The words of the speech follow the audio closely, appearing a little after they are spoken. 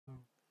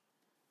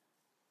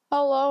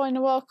Hello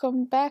and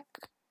welcome back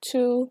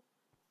to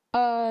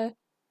our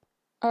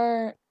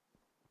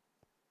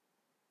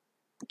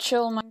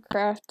chill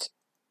Minecraft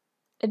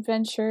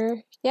adventure.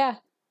 Yeah.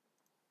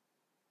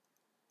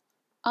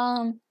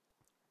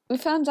 We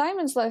found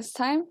diamonds last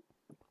time,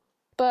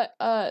 but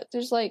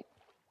there's like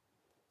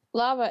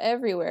lava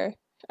everywhere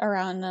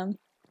around them.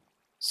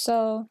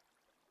 So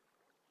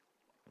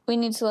we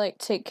need to like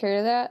take care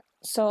of that.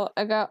 So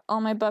I got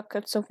all my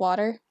buckets of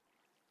water.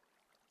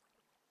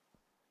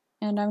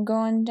 And I'm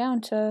going down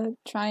to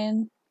try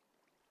and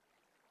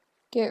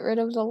get rid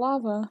of the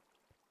lava.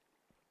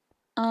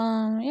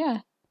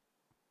 Yeah.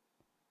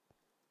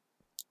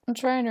 I'm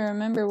trying to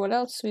remember what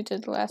else we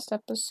did last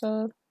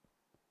episode.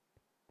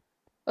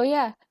 Oh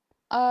yeah,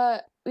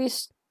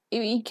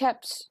 we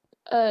kept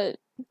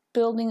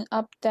building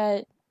up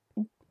that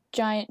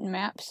giant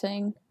map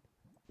thing.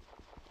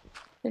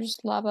 There's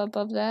lava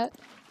above that.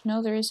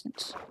 No, there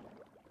isn't.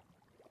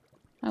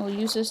 I will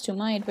use this to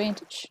my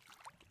advantage.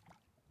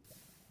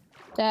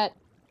 That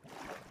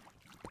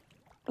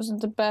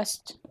wasn't the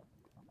best.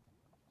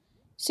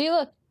 See,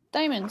 look,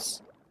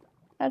 diamonds.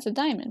 That's a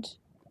diamond.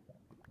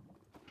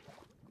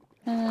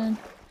 And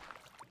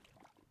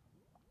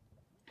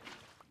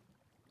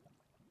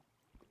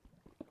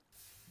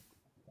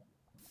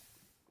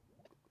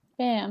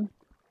bam.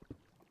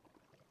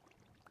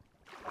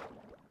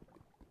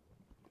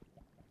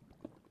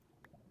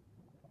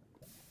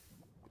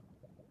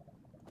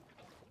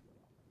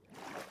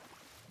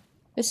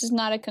 This is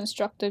not a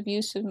constructive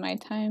use of my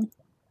time.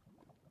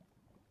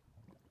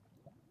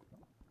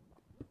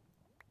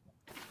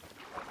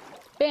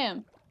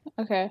 Bam.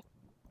 Okay.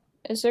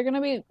 Is there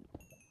gonna be...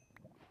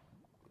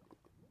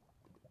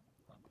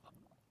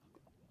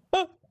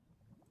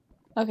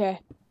 Okay.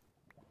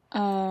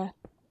 I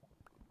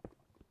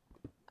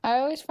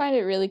always find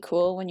it really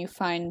cool when you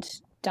find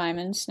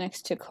diamonds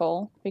next to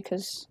coal,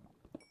 because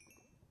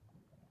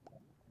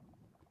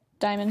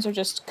diamonds are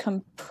just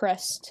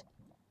compressed.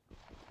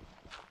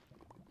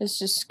 It's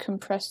just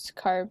compressed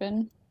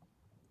carbon.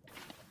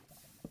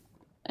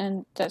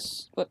 And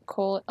that's what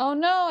coal... Oh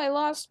no, I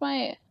lost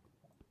my...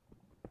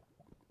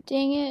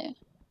 Dang it.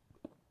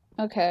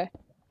 Okay.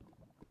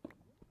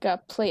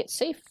 Gotta play it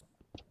safe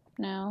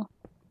now.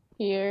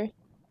 Here.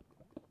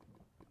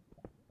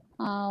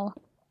 I'll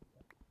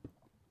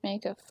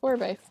make a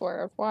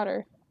 4x4 of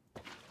water.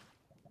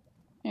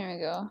 There we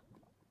go.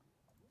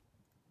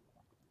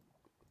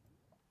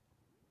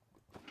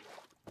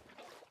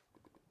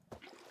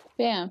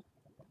 Bam.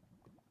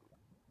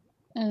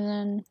 And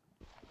then...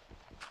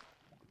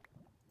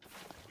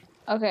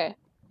 Okay,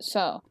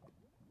 so...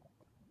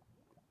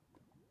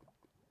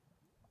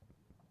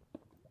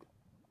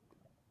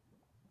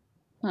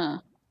 Huh.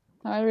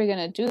 How are we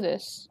gonna do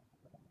this?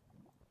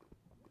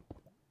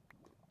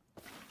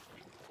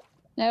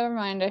 Never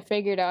mind, I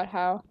figured out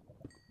how.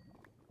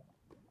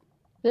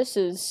 This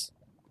is...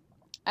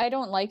 I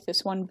don't like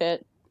this one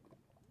bit.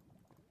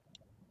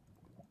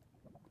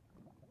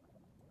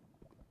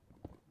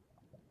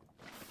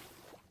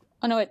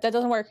 Oh no, wait, that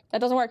doesn't work. That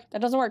doesn't work.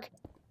 That doesn't work.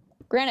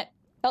 Granite,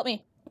 help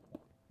me.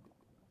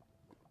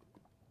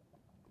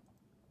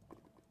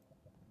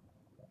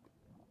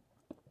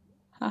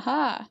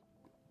 Haha.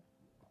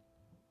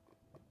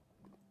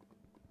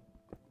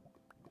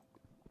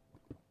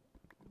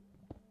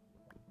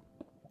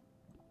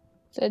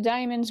 The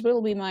diamonds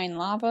will be mine,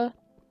 lava.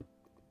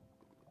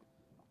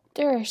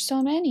 There are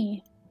so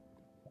many.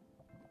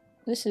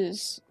 This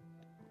is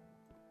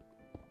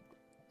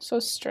so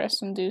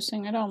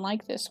stress-inducing. I don't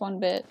like this one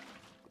bit.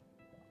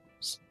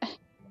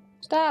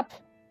 Stop!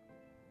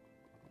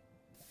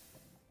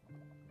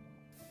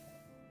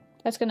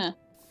 That's gonna...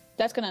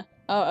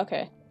 Oh,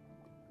 okay.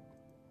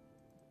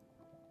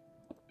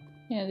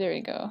 Yeah, there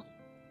we go.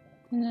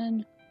 And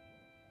then...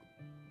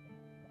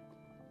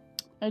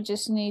 I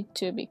just need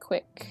to be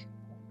quick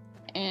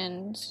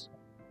and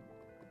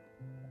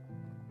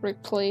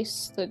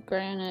replace the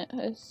granite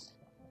with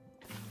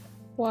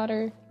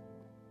water,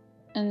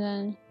 and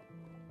then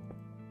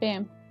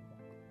bam.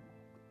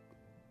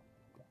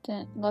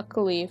 Then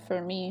luckily for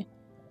me,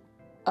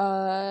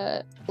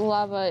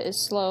 lava is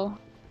slow.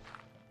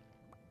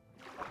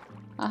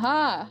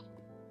 Aha!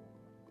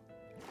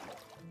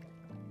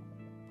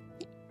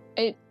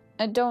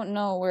 I don't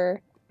know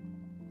where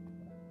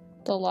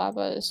the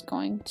lava is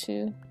going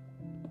to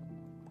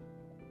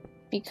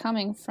be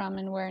coming from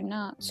and where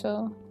not,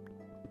 so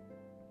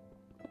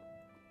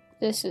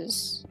this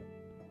is...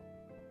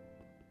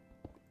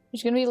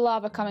 There's gonna be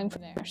lava coming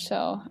from there,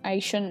 so I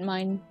shouldn't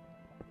mind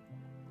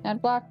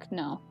that block.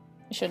 No,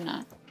 I should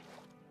not.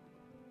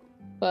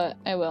 But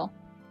I will.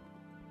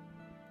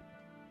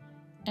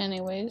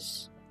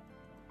 Anyways,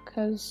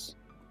 because...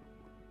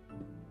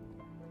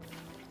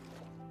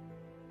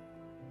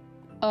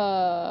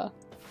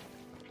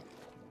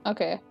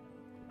 Okay.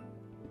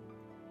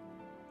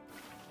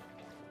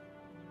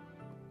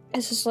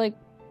 This is like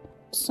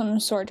some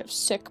sort of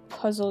sick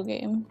puzzle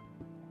game.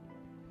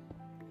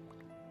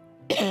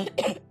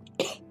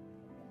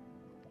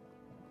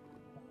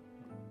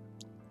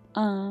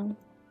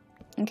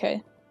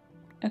 Okay.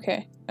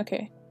 Okay,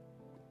 okay.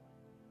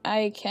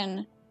 I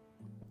can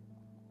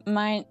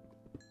mine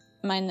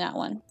that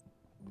one.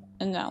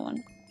 And that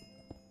one.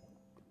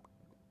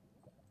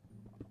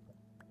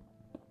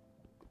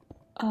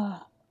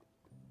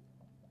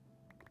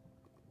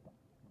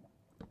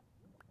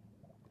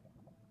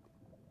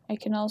 I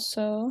can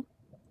also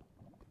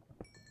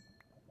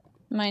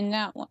mine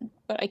that one,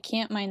 but I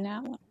can't mine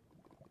that one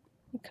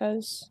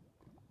because,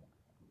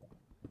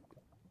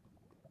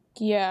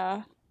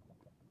 yeah.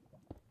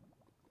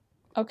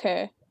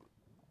 Okay.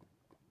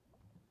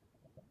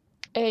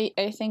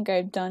 I think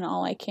I've done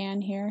all I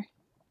can here.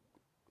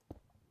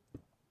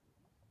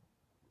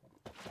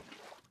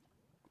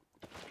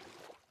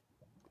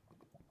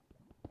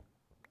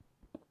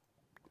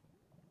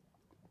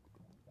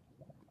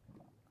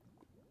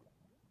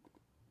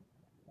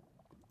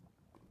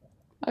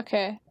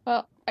 Okay,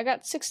 well, I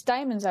got 6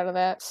 diamonds out of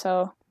that,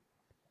 so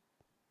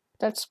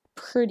that's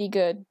pretty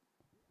good.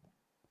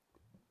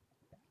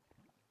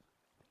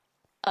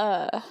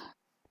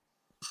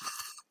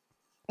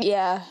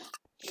 Yeah.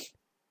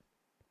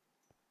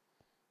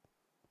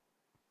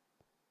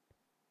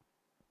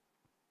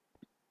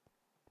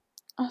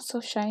 Oh,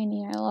 so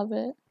shiny, I love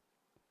it.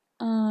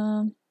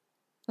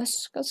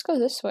 Let's go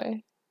this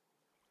way.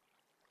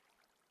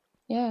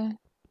 Yeah.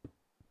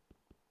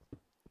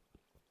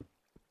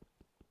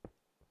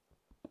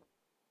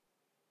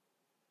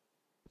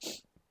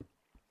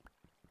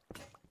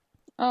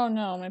 Oh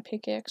no, my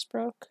pickaxe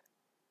broke.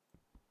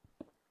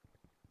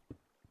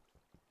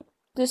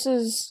 This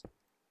is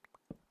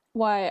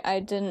why I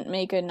didn't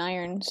make an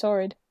iron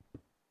sword.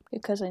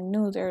 Because I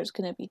knew there was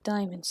gonna be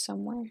diamonds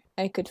somewhere.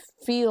 I could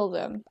feel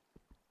them.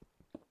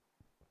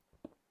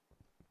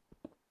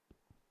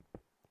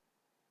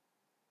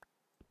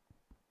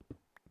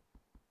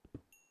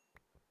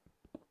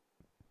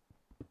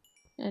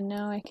 And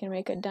now I can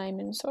make a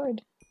diamond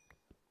sword.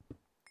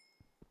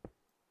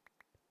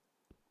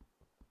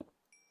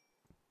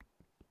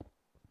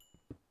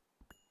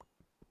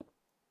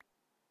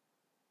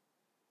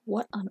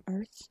 What on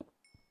earth?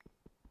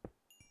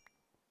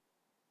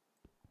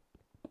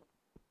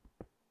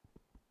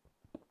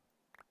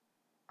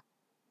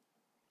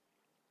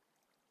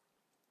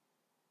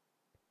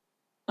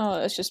 Oh,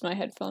 that's just my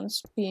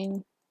headphones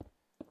being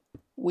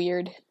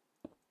weird.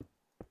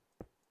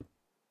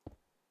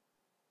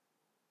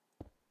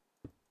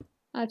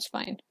 That's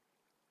fine.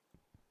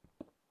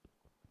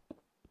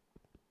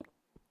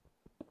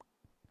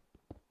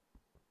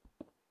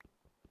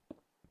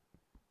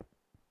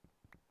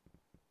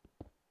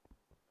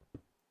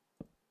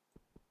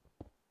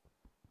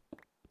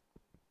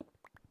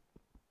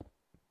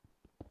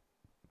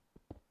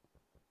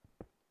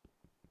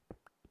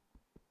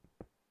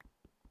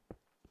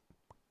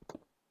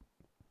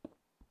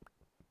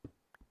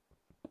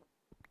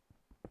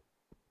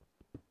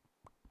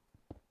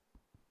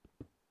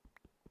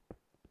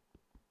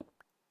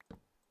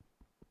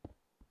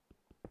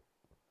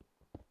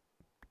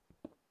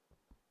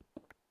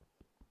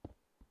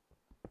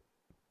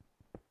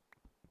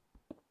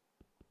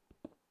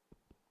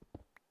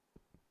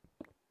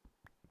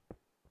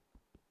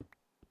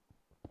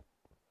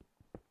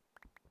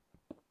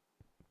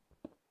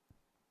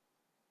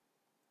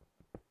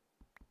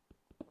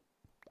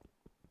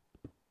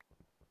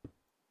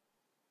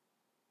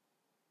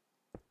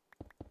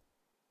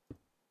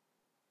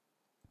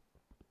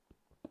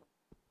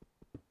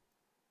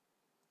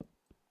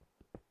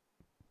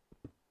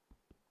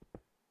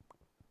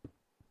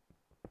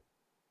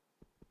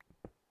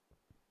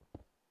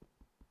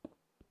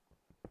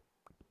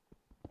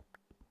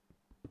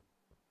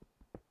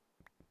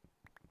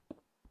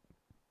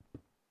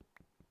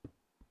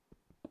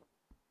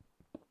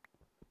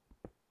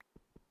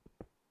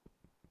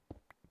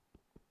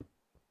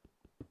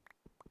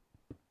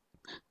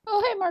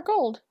 Oh, hey, more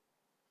gold.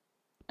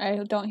 I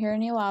don't hear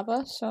any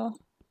lava, so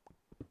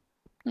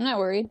I'm not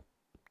worried.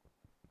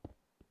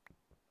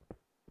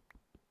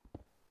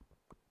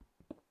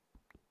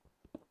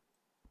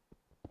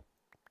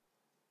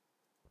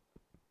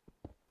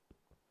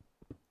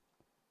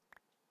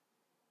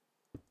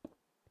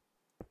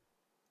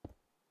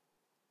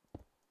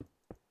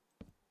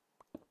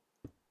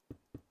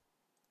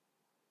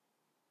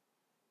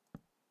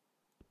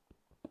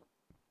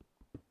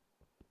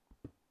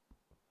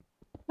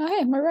 Oh,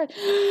 hey, more red.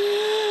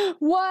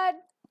 What?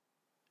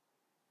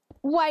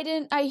 Why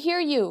didn't I hear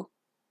you?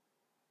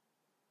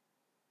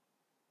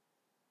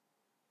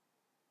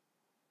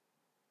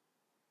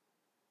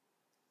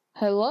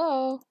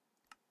 Hello?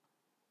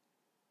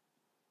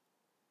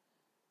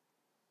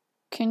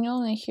 Can you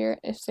only hear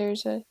if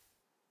there's a...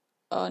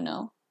 Oh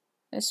no,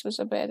 this was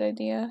a bad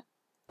idea.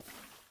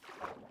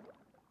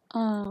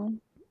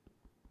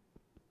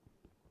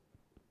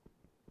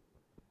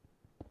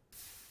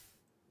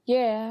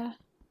 Yeah.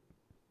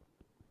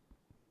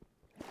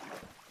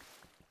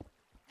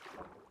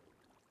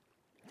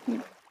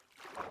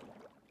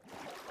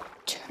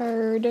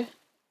 Turd.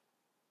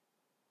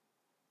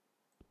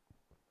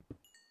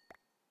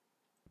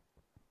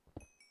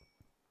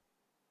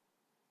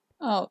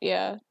 Oh,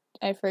 yeah.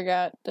 I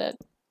forgot that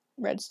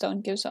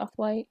redstone gives off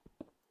light.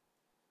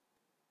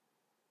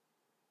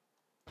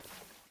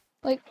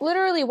 Like,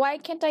 literally, why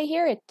can't I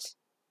hear it?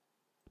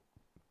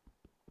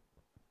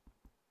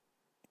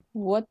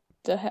 What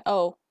the heck?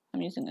 Oh,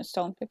 I'm using a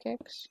stone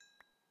pickaxe.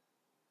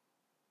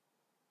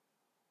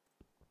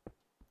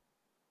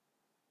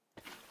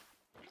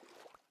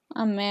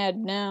 I'm mad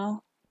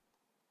now.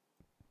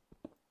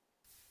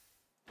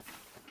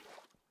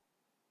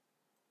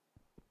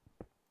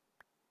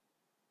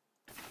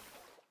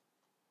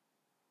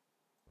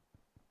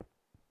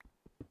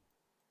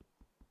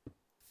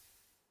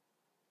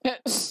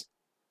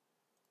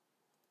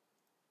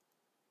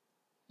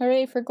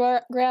 Hooray for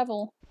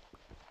gravel.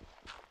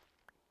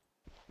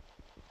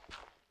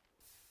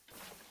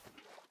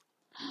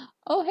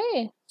 Oh,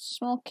 hey,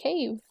 small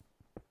cave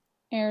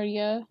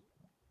area.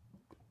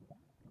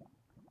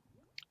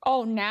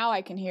 Oh, now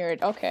I can hear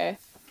it. Okay.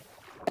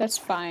 That's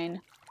fine.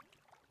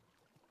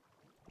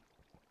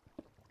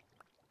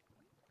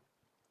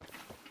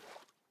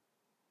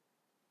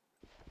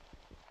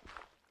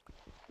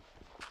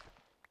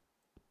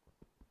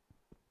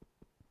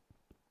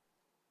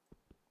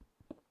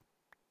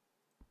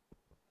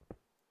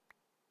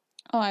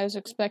 Oh, I was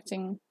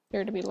expecting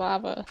there to be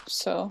lava,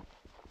 so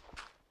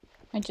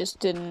I just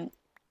didn't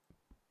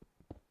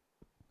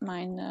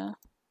mind the...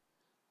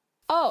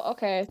 Oh,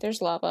 okay,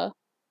 there's lava.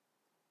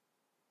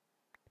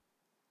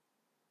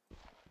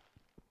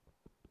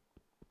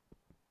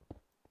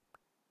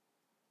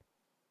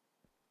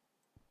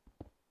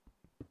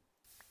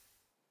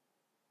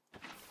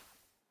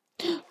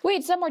 Wait,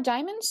 is that more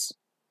diamonds?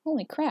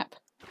 Holy crap.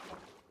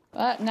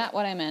 Not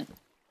what I meant.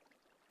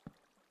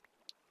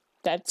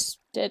 That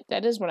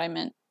is what I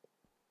meant.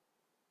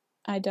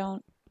 I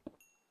don't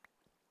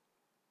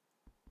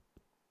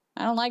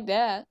like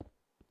that.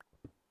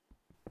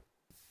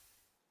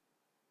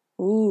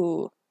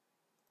 Ooh.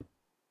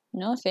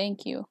 No,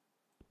 thank you.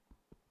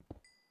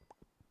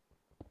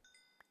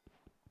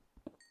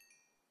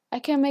 I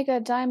can make a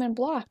diamond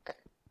block.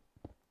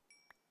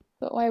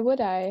 But why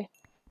would I?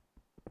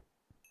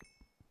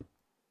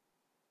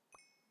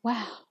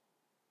 Wow.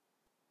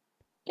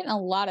 Getting a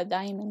lot of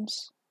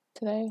diamonds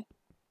today.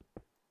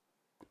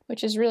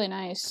 Which is really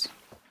nice.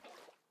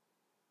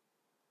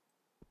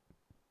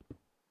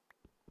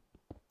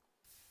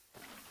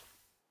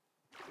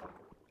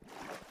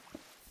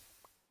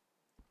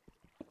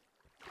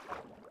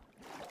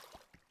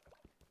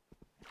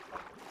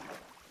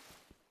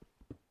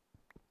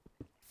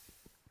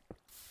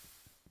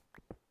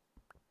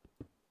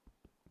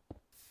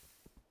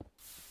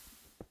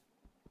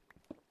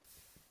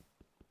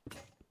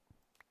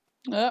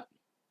 Oh.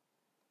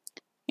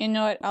 You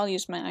know what? I'll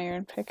use my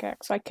iron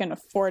pickaxe. I can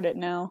afford it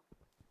now.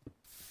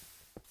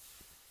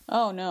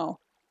 Oh no.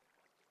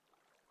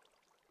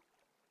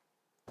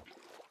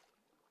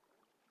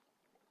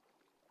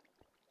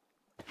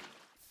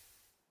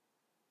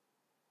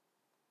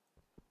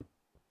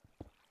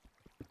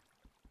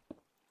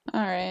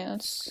 Alright,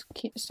 let's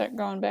start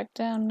going back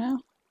down now.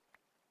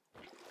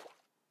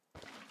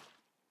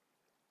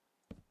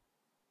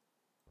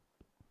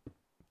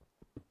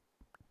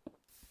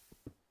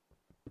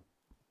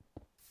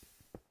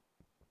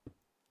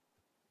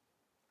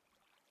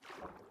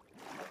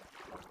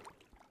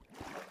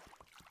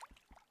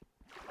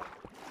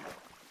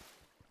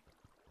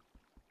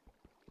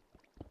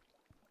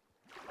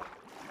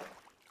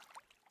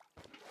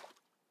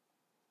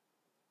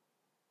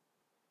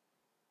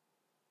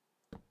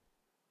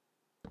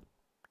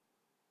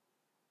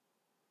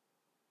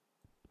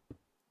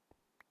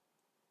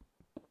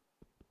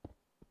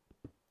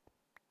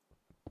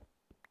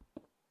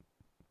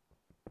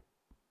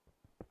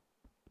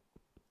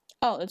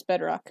 Oh, it's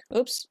bedrock.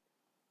 Oops.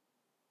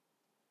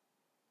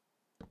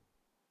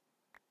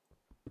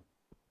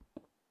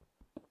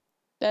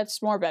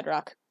 That's more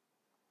bedrock.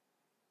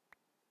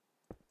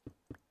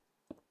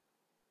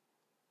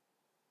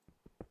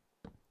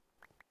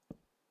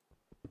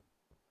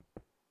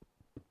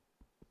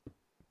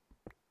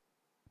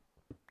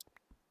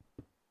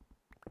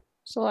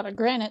 It's a lot of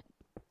granite.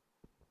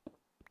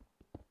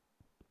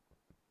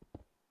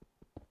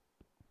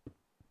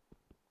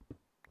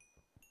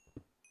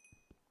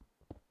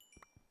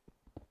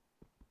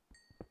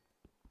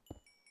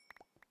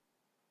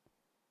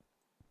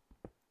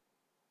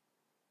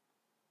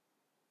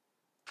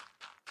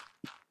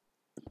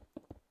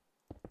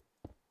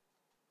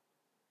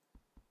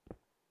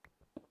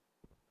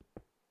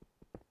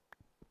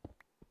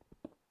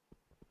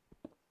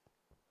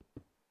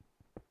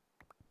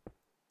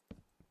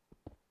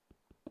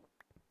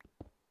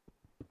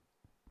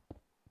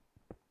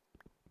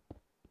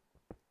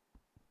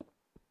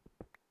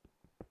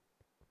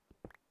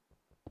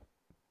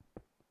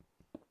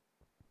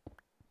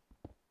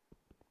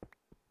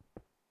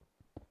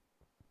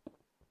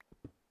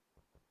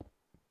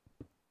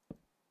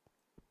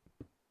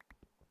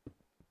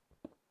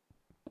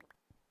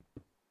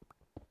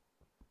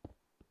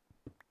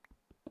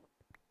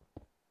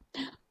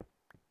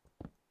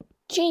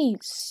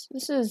 Jeez,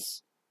 this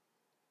is...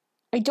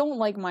 I don't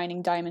like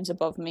mining diamonds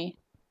above me.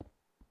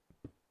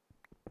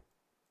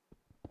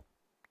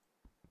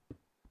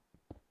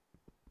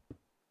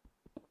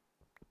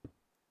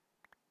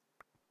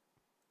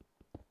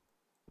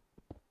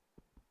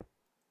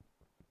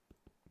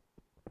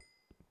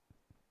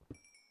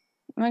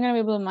 Am I gonna be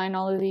able to mine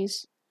all of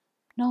these?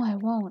 No, I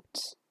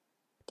won't.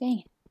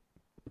 Dang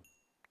it.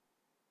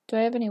 Do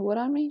I have any wood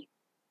on me?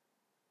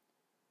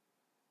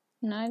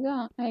 No, I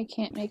don't. I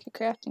can't make a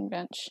crafting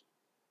bench.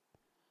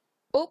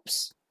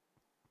 Oops.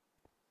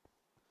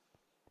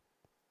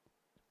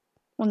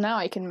 Well, now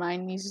I can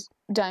mine these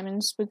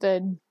diamonds with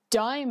a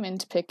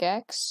diamond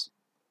pickaxe.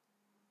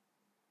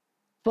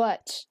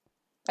 But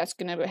that's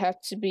gonna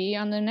have to be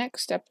on the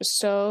next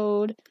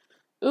episode.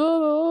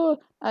 Ooh,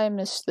 I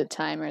missed the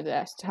timer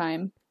that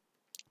time.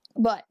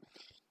 But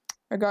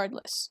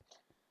regardless,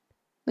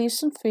 leave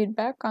some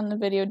feedback on the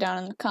video down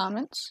in the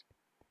comments.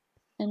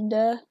 And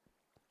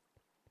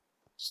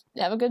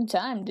have a good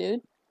time, dude.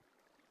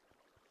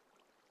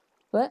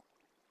 But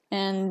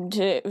and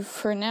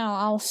for now,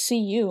 I'll see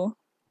you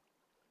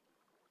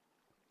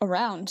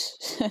around.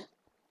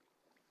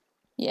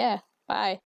 Yeah, bye.